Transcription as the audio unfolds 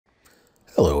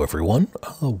Hello, everyone.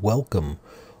 Welcome.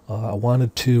 I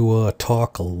wanted to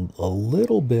talk a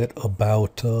little bit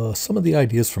about some of the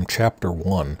ideas from Chapter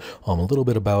 1, a little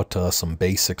bit about some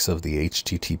basics of the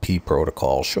HTTP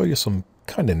protocol, show you some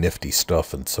kind of nifty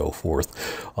stuff and so forth.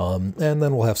 And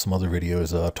then we'll have some other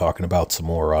videos talking about some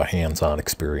more hands-on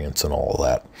experience and all of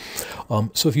that.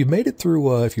 So if you made it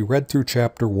through, if you read through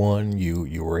Chapter 1,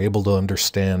 you were able to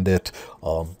understand it,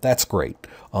 that's great.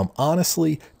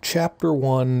 Honestly, Chapter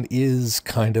 1 is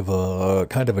kind of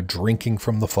a drinking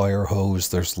from the fire hose.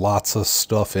 There's lots of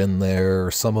stuff in there.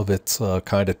 Some of it's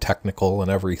kind of technical and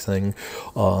everything.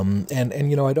 And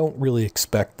you know, I don't really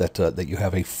expect that you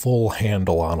have a full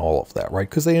handle on all of that, right?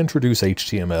 Because they introduce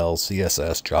HTML,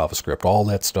 CSS, JavaScript, all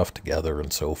that stuff together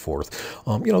and so forth.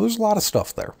 You know, there's a lot of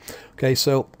stuff there. Okay,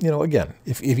 so, you know, again,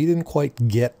 if you didn't quite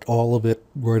get all of it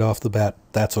right off the bat,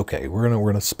 that's okay. We're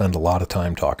gonna spend a lot of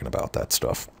time talking about that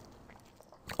stuff.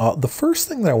 The first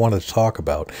thing that I wanted to talk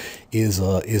about is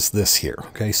this here.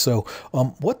 Okay, so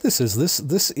what this is the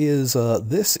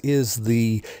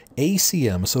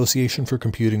ACM, Association for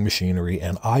Computing Machinery,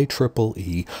 and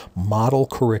IEEE model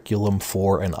curriculum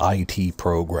for an IT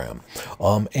program.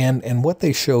 And what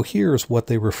they show here is what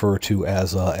they refer to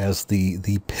as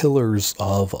the pillars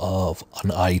of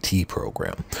an IT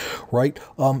program, right?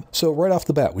 So right off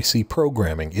the bat, we see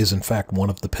programming is in fact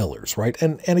one of the pillars, right?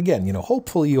 And again, you know,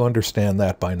 hopefully you understand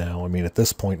that by now. I mean, at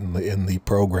this point in the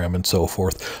program and so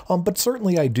forth. But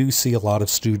certainly I do see a lot of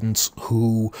students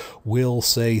who will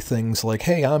say things like,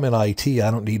 hey, I'm in IT,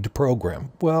 I don't need to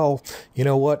program. Well, you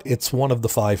know what? It's one of the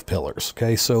 5 pillars.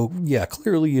 Okay, so yeah,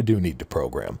 clearly you do need to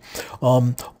program.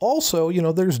 Also, you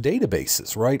know, there's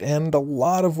databases, right? And a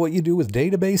lot of what you do with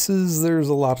databases, there's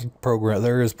a lot of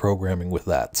there is programming with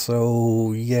that.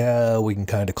 So yeah, we can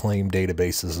kind of claim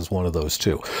databases as one of those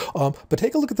too. But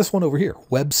take a look at this one over here,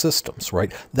 web systems,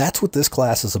 right? That's what this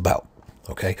class is about.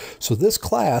 Okay, so this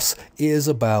class is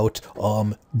about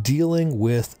dealing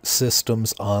with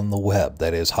systems on the web.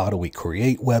 That is, how do we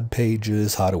create web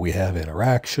pages? How do we have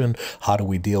interaction? How do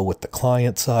we deal with the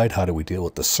client side? How do we deal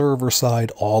with the server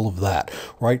side? All of that,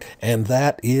 right? And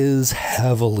that is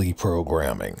heavily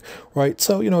programming, right?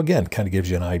 So, you know, again, kind of gives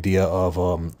you an idea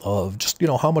of just, you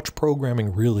know, how much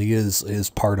programming really is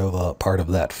part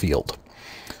of that field.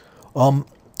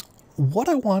 What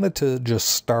I wanted to just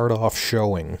start off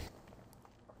showing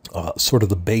sort of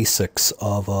the basics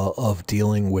of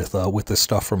dealing with this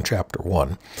stuff from Chapter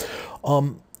 1.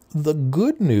 The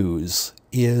good news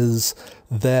is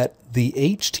that the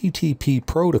HTTP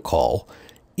protocol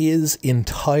is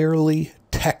entirely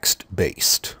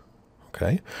text-based.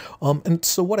 Okay, and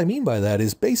so what I mean by that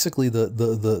is basically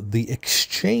the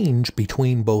exchange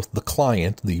between both the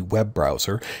client, the web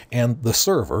browser, and the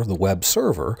server, the web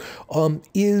server,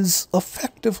 is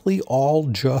effectively all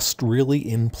just really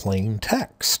in plain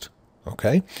text.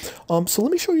 Okay, so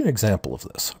let me show you an example of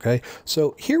this. Okay,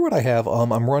 so here what I have,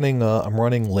 I'm running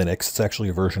Linux. It's actually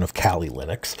a version of Kali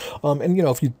Linux. And you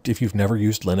know, if you've never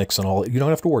used Linux and all, you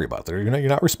don't have to worry about that. You're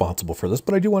not responsible for this.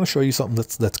 But I do want to show you something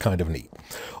that's kind of neat.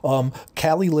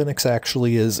 Kali Linux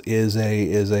actually is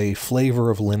a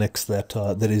flavor of Linux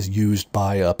that is used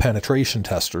by penetration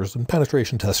testers. And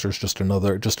penetration testers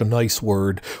just a nice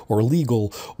word or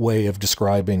legal way of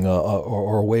describing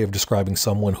or a way of describing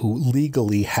someone who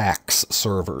legally hacks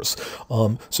servers.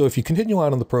 So if you continue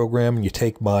on in the program and you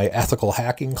take my ethical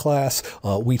hacking class,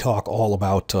 we talk all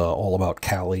about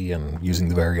Kali and using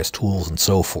the various tools and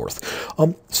so forth.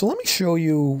 So let me show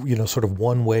you, you know, sort of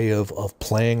one way of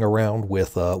playing around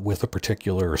with a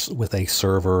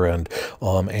server, and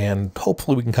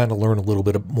hopefully we can kind of learn a little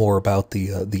bit more about the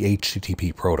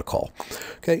HTTP protocol.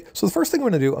 Okay, so the first thing I'm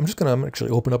going to do, I'm going to actually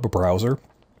open up a browser.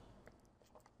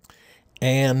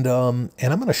 And I'm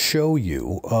going to show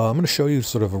you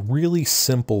sort of a really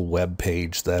simple web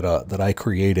page that I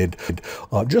created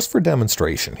just for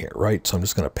demonstration here, right? So I'm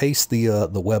just going to paste the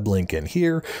web link in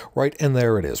here, right? And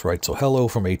there it is, right? So hello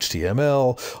from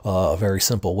HTML, a very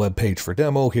simple web page for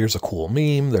demo. Here's a cool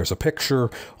meme. There's a picture,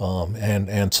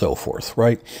 and so forth,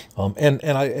 right? And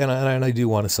I do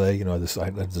want to say, you know,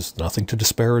 there's nothing to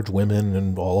disparage women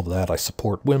and all of that. I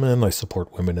support women. I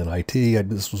support women in IT.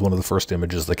 This was one of the first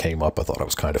images that came up. I thought it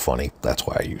was kind of funny. That's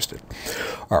why I used it.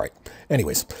 All right.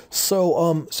 Anyways,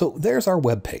 so there's our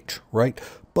web page, right?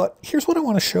 But here's what I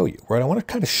want to show you, right? I want to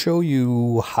kind of show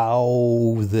you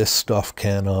how this stuff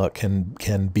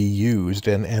can be used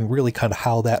and really kind of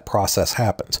how that process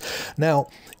happens. Now,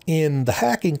 in the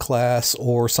hacking class,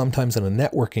 or sometimes in a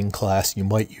networking class, you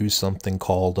might use something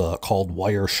called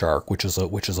Wireshark,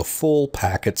 which is a full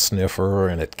packet sniffer,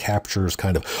 and it captures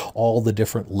kind of all the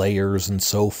different layers and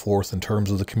so forth in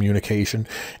terms of the communication.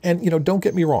 And don't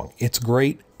get me wrong, it's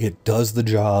great. It does the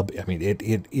job. I mean, it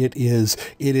is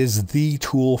the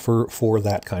tool for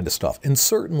that kind of stuff. And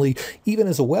certainly, even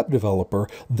as a web developer,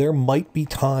 there might be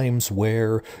times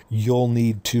where you'll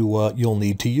need to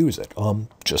use it.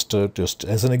 Just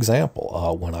as an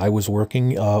example, when I was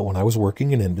working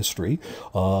in industry,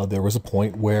 there was a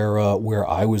point where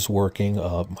I was working.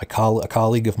 A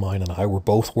colleague of mine and I were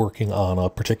both working on a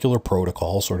particular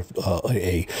protocol, sort of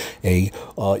a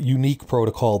unique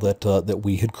protocol that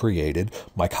we had created.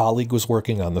 My colleague was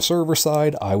working on the server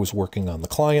side, I was working on the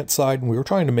client side, and we were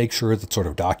trying to make sure that sort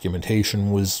of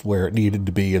documentation was where it needed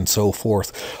to be and so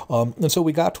forth. And so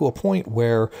we got to a point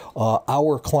where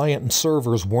our client and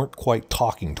servers weren't quite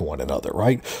talking to one another,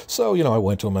 right? So, I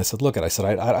went to him, I said, look, I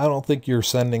don't think you're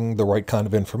sending the right kind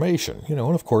of information, and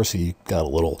of course he got a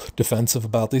little defensive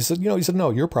about this. He said, no,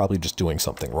 you're probably just doing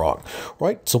something wrong,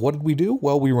 right? So what did we do?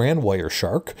 Well, we ran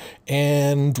Wireshark,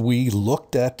 and we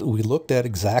looked at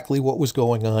exactly what was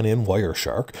going on in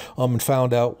Wireshark, and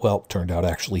found out, well, turned out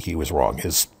actually he was wrong.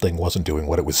 His thing wasn't doing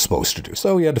what it was supposed to do.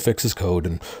 So he had to fix his code,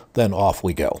 and then off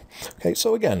we go. Okay,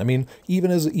 so again, I mean,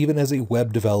 even as a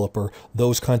web developer,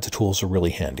 those kinds of tools are really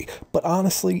handy. But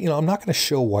honestly, I'm not going to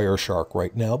show Wireshark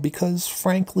right now because,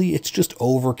 frankly, it's just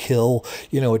overkill.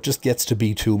 It just gets to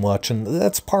be too much, and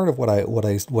that's part of what I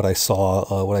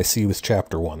see with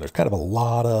Chapter 1. There's kind of a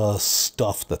lot of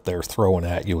stuff that they're throwing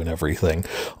at you and everything.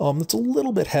 It's a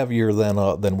little bit heavier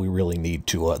than we really need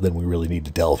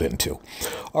to delve into.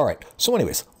 All right. So,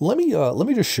 anyways, let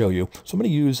me just show you. So I'm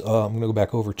going to use. I'm going to go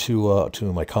back over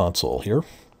to my console here.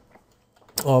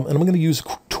 And I'm going to use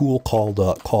a tool called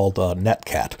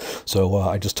Netcat. So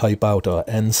I just type out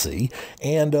NC,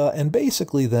 and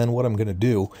basically then what I'm going to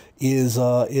do is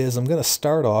I'm going to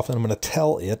start off and I'm going to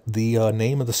tell it the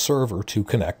name of the server to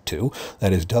connect to.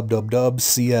 That is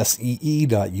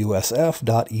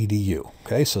www.csee.usf.edu.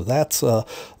 Okay, so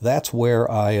that's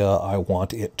where I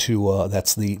want it to.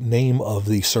 That's the name of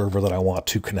the server that I want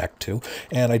to connect to,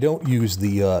 and I don't use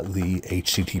the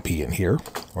HTTP in here,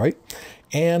 right?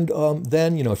 And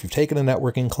then, if you've taken a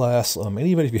networking class, and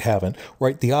even if you haven't,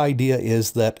 right, the idea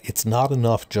is that it's not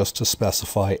enough just to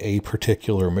specify a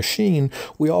particular machine.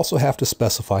 We also have to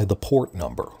specify the port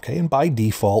number, okay? And by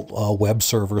default, web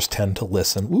servers tend to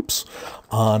listen,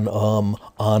 on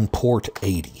port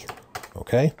 80,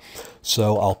 okay?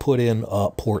 So I'll put in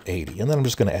port 80, and then I'm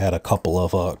just going to add a couple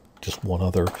of, just one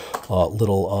other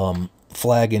little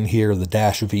flag in here, the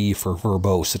 -v for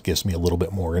verbose. It gives me a little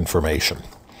bit more information.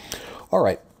 All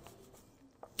right,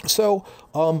 so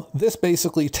this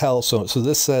basically tells, so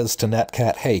this says to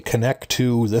Netcat, hey, connect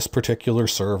to this particular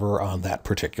server on that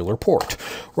particular port,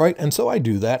 right? And so I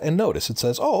do that, and notice it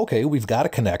says, oh, okay, we've got a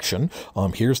connection.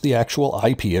 Here's the actual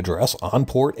IP address on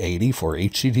port 80 for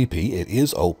HTTP. It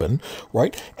is open,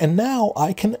 right? And now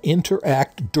I can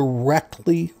interact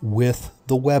directly with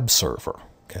the web server.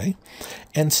 Okay,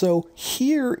 and so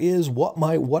here is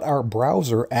what our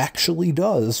browser actually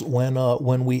does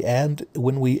when we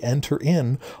enter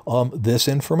in this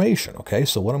information. Okay,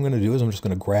 so what I'm going to do is I'm just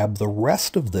going to grab the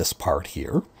rest of this part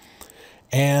here,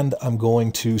 and I'm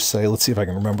going to say, let's see if I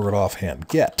can remember it offhand.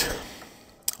 Get,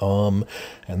 and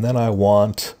then I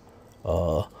want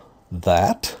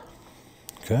that.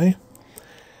 Okay,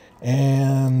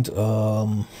 and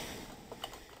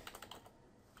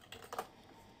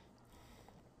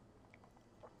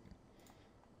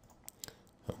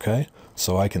okay,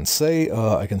 so I can say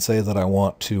that I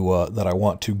want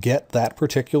to get that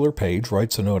particular page,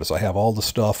 right? So notice I have all the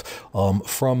stuff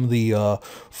from the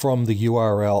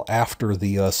URL after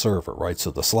the server, right?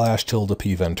 So the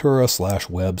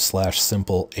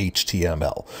 /p_ventura/web/simple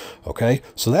HTML. Okay,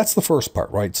 so that's the first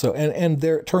part, right? So and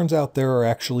there, it turns out there are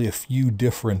actually a few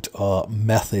different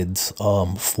methods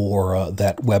for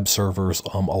that web servers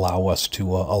allow us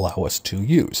to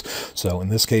use. So in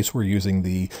this case, we're using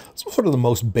the sort of the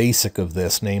most basic of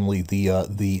this, namely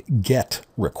the GET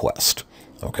request.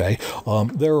 Okay,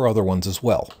 there are other ones as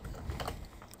well.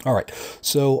 All right,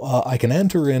 so I can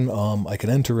enter in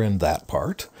that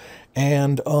part,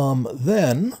 and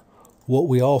then what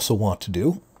we also want to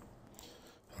do,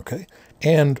 okay,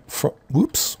 and from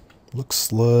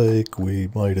Looks like we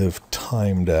might have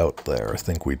timed out there. I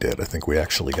think we did. I think we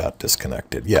actually got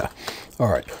disconnected. Yeah.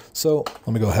 All right. So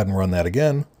let me go ahead and run that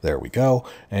again. There we go.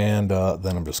 And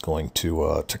then I'm just going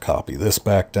to copy this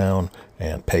back down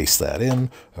and paste that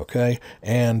in. Okay.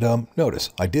 And notice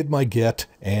I did my get,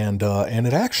 and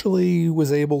it actually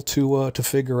was able to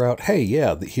figure out, hey,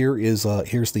 yeah, here's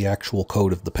the actual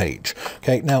code of the page.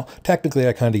 Okay. Now, technically,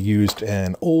 I kind of used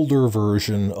an older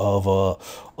version of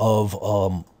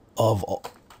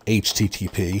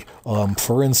HTTP.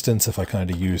 For instance, if I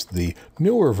kind of used the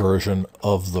newer version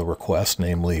of the request,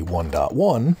 namely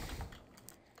 1.1,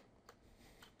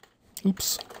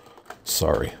 oops,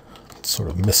 sorry, it's sort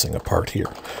of missing a part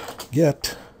here.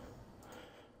 Get,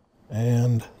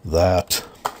 and that,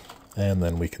 and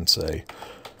then we can say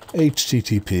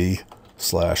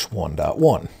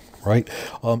HTTP/1.1. Right?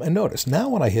 And notice now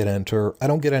when I hit enter, I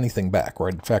don't get anything back,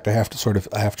 right? In fact, I have to sort of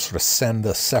send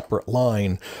a separate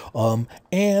line.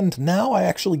 And now I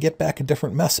actually get back a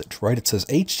different message, right? It says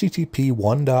HTTP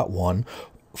 1.1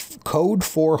 code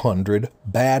 400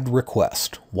 bad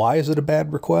request. Why is it a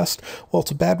bad request? Well,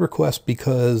 it's a bad request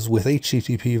because with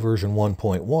HTTP version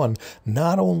 1.1,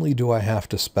 not only do I have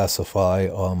to specify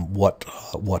what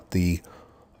the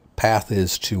path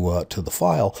is to the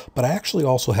file, but I actually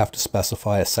also have to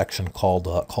specify a section called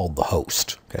the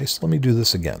host. Okay, so let me do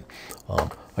this again.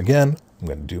 Again, I'm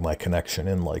going to do my connection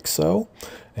in like so,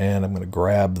 and I'm going to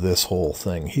grab this whole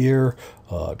thing here,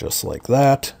 just like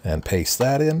that, and paste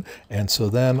that in. And so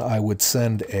then I would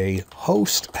send a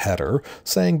host header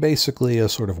saying basically a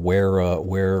sort of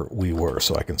where we were.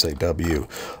 So I can say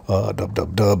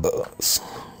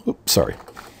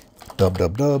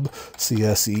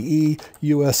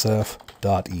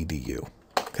www.cseeusf.edu.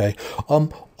 Okay.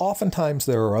 Oftentimes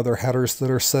there are other headers that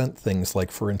are sent, things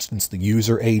like, for instance, the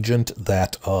user agent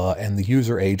that, and the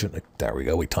user agent, there we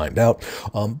go, we timed out,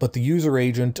 but the user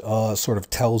agent sort of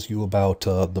tells you about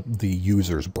the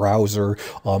user's browser.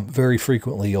 Very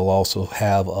frequently you'll also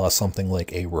have something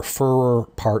like a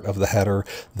referrer part of the header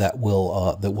that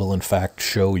will in fact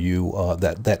show you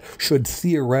that should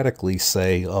theoretically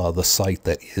say the site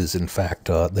that is in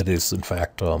fact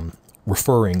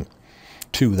referring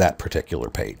to that particular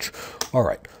page. All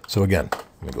right, so again,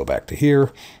 let me go back to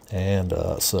here, and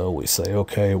so we say,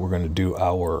 okay, we're going to do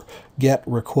our get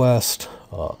request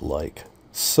like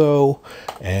so,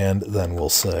 and then we'll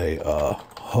say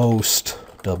host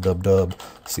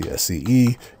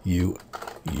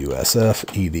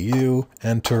www.cseeusf.edu,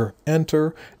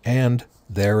 enter, and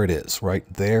there it is,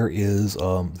 right? There is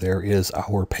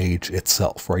our page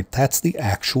itself, right? That's the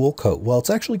actual code. Well, it's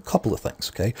actually a couple of things,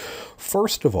 okay?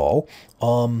 First of all,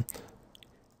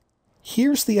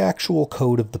 here's the actual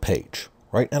code of the page,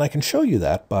 right? And I can show you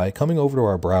that by coming over to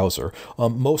our browser.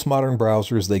 Most modern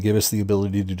browsers, they give us the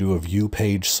ability to do a view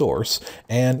page source,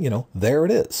 and, you know, there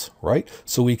it is, right?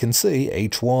 So we can see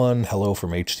H1, hello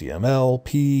from HTML,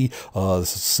 P, this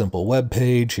is a simple web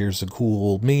page, here's a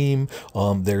cool meme,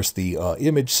 there's the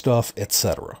image stuff,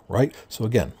 etc., right? So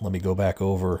again, let me go back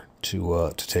over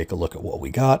to take a look at what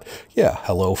we got. Yeah,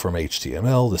 hello from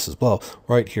HTML, this is blah,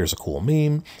 right? Here's a cool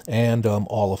meme, and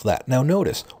all of that. Now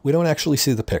notice, we don't actually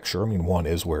see the picture. I mean, one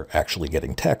is we're actually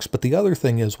getting text, but the other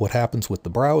thing is what happens with the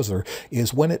browser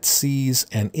is when it sees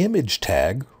an image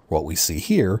tag, what we see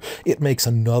here, it makes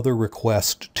another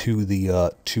request to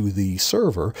the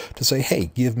server to say,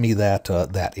 hey, give me that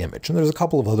that image. And there's a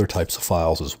couple of other types of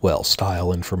files as well.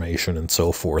 Style information and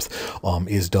so forth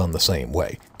is done the same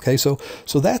way. Okay, so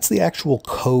that's the actual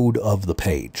code of the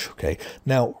page. Okay,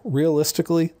 now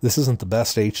realistically, this isn't the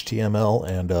best HTML,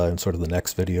 and in sort of the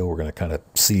next video, we're going to kind of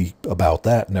see about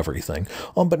that and everything.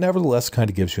 But nevertheless, kind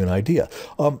of gives you an idea.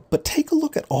 But take a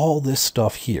look at all this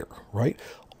stuff here, right?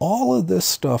 All of this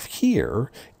stuff here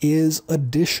is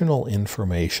additional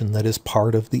information that is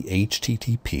part of the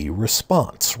HTTP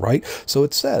response, right? So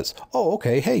it says, oh,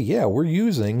 okay, hey, yeah, we're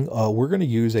going to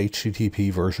use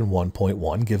HTTP version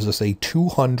 1.1, gives us a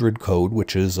 200 code,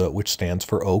 which stands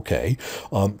for OK,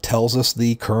 tells us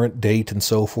the current date and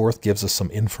so forth, gives us some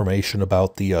information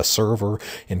about the server,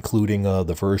 including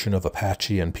the version of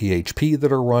Apache and PHP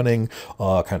that are running,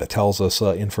 kind of tells us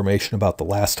information about the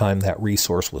last time that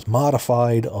resource was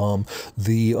modified,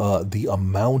 the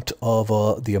amount of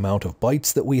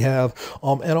bytes that we have,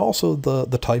 and also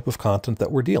the type of content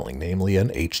that we're dealing, namely an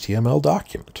HTML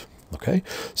document. Okay,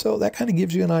 so that kind of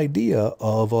gives you an idea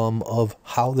of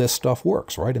how this stuff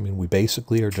works, right? I mean, we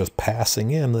basically are just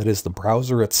passing in, that is, the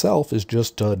browser itself is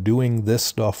just doing this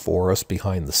stuff for us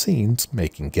behind the scenes,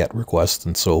 making GET requests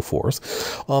and so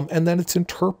forth, and then it's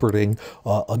interpreting,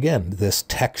 again, this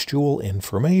textual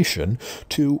information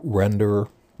to render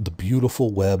the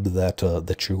beautiful web that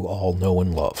that you all know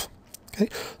and love. Okay,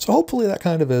 so hopefully that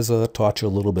kind of has taught you a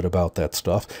little bit about that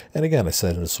stuff. And again, I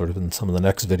said, sort of in some of the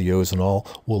next videos and all,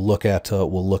 we'll look at a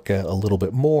little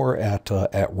bit more at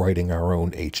writing our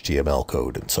own HTML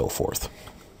code and so forth.